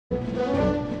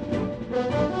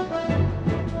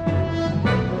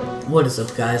What is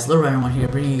up, guys? Little Rhino One here,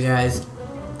 bringing you guys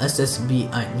SSBM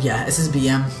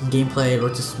gameplay,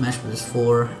 Road to Smash Bros.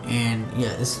 4, and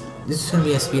yeah, this is gonna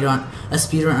be a speedrun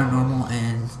on normal,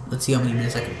 and let's see how many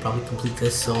minutes I could probably complete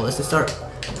this. So let's just start.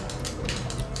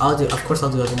 Of course, I'll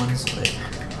do other ones like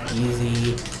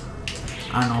easy.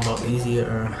 I don't know about easy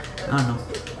or I don't know.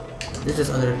 There's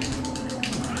just other.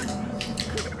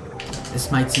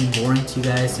 This might seem boring to you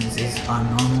guys since it's on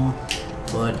normal,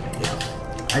 but yeah.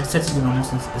 I decided to do normal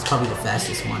since it's probably the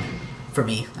fastest one for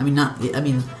me.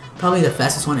 Probably the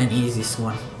fastest one and easiest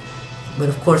one. But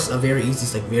of course, a very easy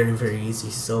is like very, very easy.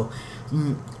 So,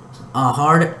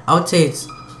 hard. I would say it's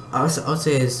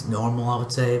normal. I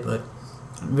would say, but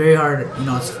very hard. You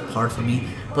know, it's hard for me.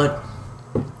 But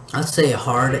I'd say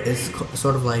hard is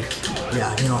sort of like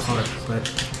hard. But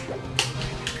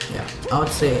yeah, I would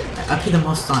say I pay the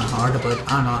most on hard, but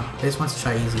I don't know. I just want to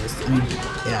try easy.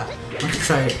 I want to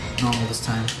try normal this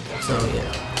time. So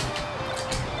yeah,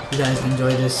 you guys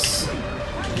enjoy this.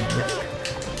 Yeah.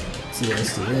 See,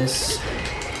 let's do this.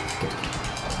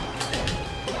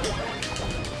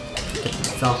 Get the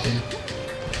Falcon,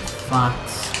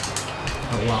 Fox.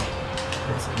 Oh wow,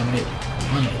 that's 1 minute.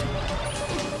 1 minute.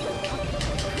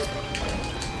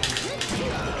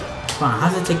 Come on, how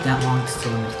does it take that long to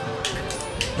limit them?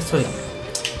 Let's wait.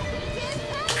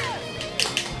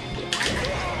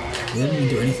 They didn't even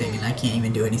do anything, and I can't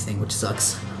even do anything, which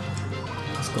sucks.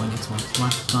 Let's go next one. Come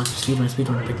on,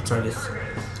 speedrun, pick the targets.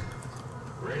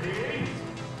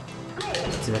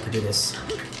 Let's see if I can do this.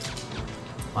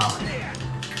 Wow.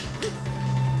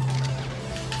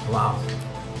 Wow.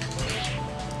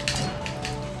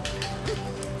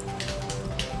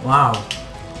 Wow.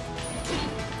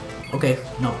 Okay,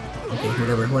 no. Okay,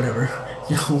 whatever.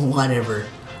 No, whatever.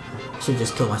 Should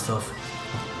just kill myself.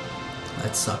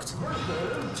 That sucked.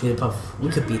 We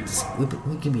could beat this. We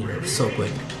could beat her so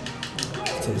quick.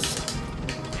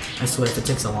 I swear, if it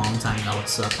takes a long time, that would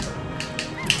suck.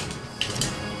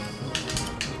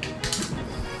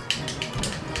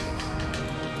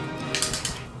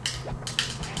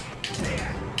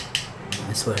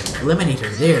 I swear. Eliminate her.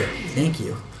 There. Thank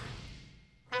you.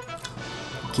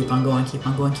 Keep on going.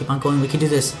 We can do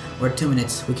this. We're at 2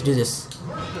 minutes. We can do this.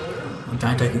 I'm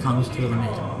trying to take Kong. We can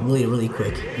eliminate him really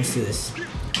quick. Let's do this.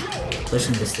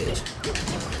 Especially in this stage.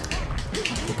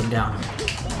 Take him down.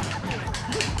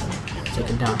 Take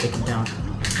him down. Take him down.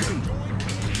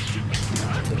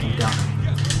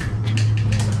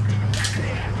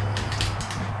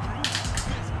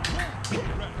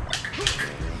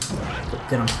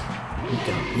 Get him.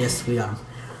 Yes, we got him.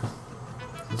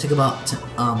 It took about,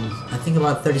 I think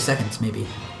about 30 seconds maybe.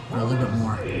 Or a little bit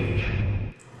more.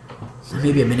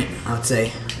 Maybe a minute, I would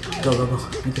say. Go.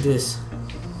 We can do this.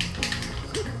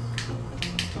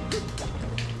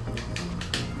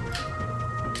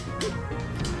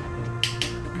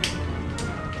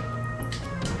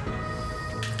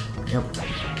 Yep.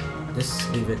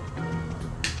 Just leave it.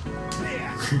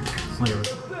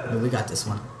 Whatever. We got this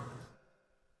one.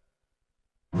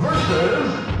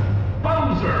 Versus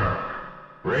Bowser.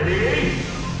 Ready?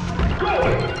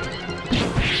 Go!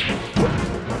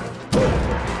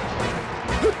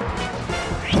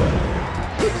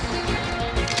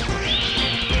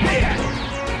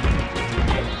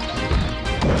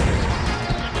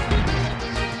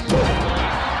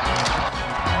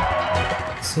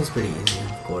 This is pretty easy,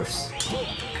 of course.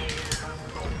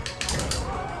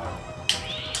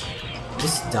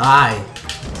 Just die.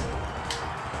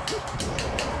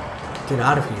 Get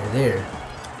out of here. There.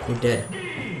 You're dead.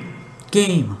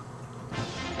 Game.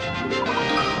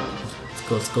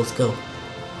 Let's go.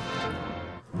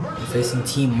 We're facing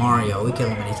Team Mario. We can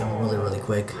eliminate them really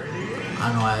quick. I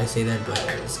don't know why I say that, but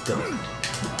let's go.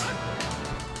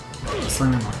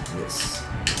 Slam him like this.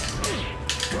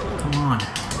 Come on.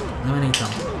 Eliminate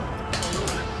them.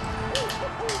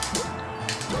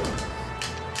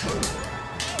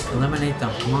 Eliminate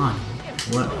them. Come on.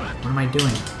 What am I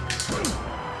doing?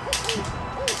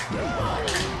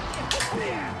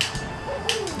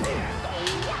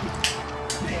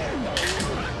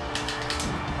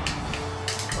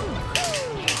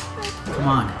 Come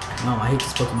on. No, I hate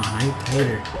this Pokemon. I hate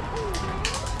her.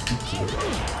 Thank you.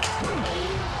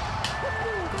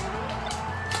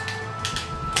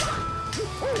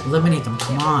 Eliminate them.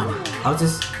 Come on. I'll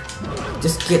just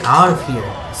get out of here.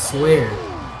 I swear.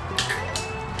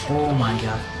 Oh my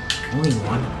god. Only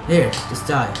one. There. Just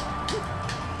die.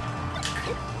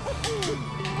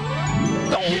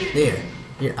 There.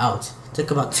 You're out.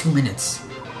 Took about 2 minutes.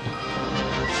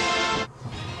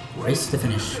 Race to the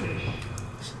finish.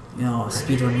 You know,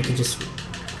 speedrun, we could just...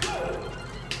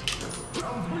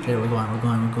 There, we're going. We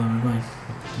can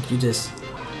do this.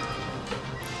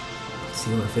 See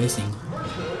what we're facing.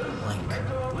 Link.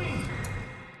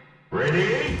 Ready?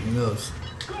 Here he goes.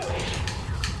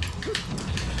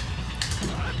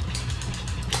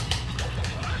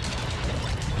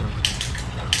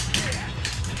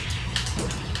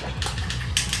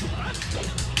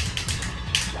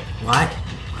 What?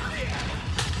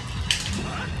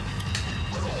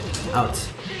 Out.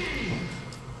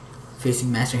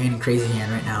 Facing Master Hand and Crazy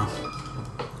Hand right now.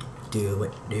 Do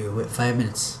it. 5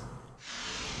 minutes.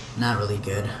 Not really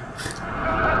good.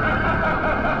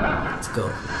 Let's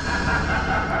go.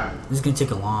 This is gonna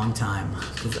take a long time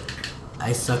because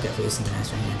I suck at facing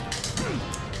Master Hand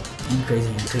and Crazy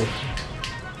Hand too.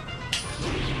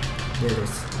 There it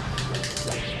is.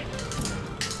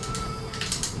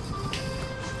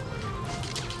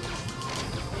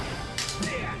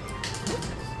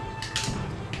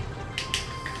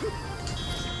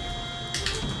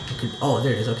 Oh,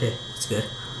 there it is. Okay, it's good.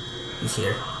 He's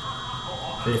here.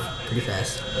 Pretty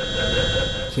fast.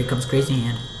 Here comes Crazy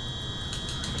Hand.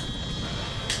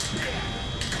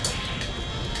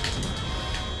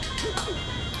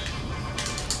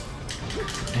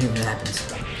 I hate when that happens.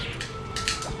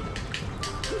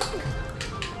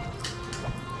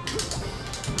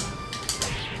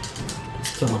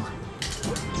 Let's kill him.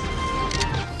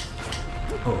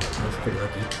 Oh, that was pretty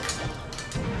lucky.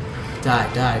 Die.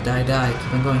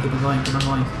 Keep on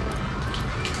going.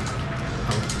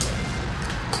 Oh.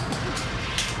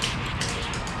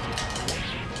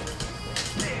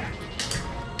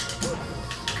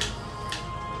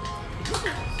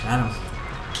 Got him.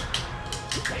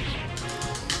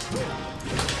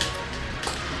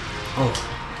 Oh,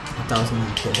 I thought I was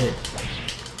gonna get hit.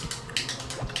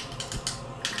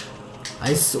 I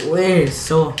swear, it's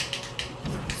so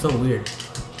weird.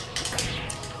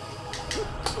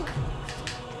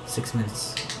 6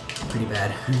 minutes. Pretty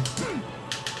bad.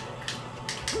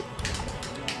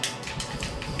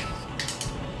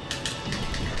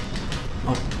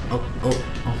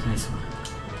 Oh, nice one.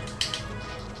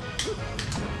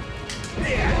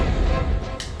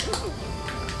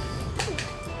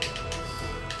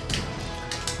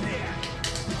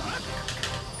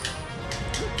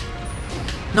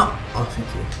 No! Oh, thank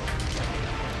you.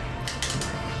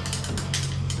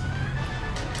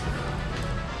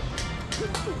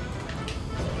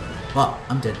 Well,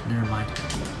 I'm dead. Never mind.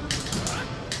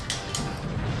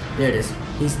 There it is.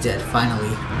 He's dead,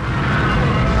 finally.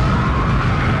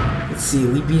 Let's see,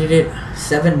 we beat it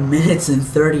 7 minutes and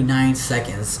 39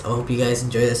 seconds. I hope you guys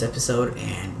enjoy this episode,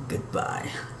 and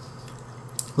goodbye.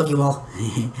 Love you all.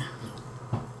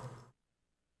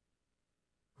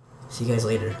 See you guys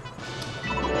later.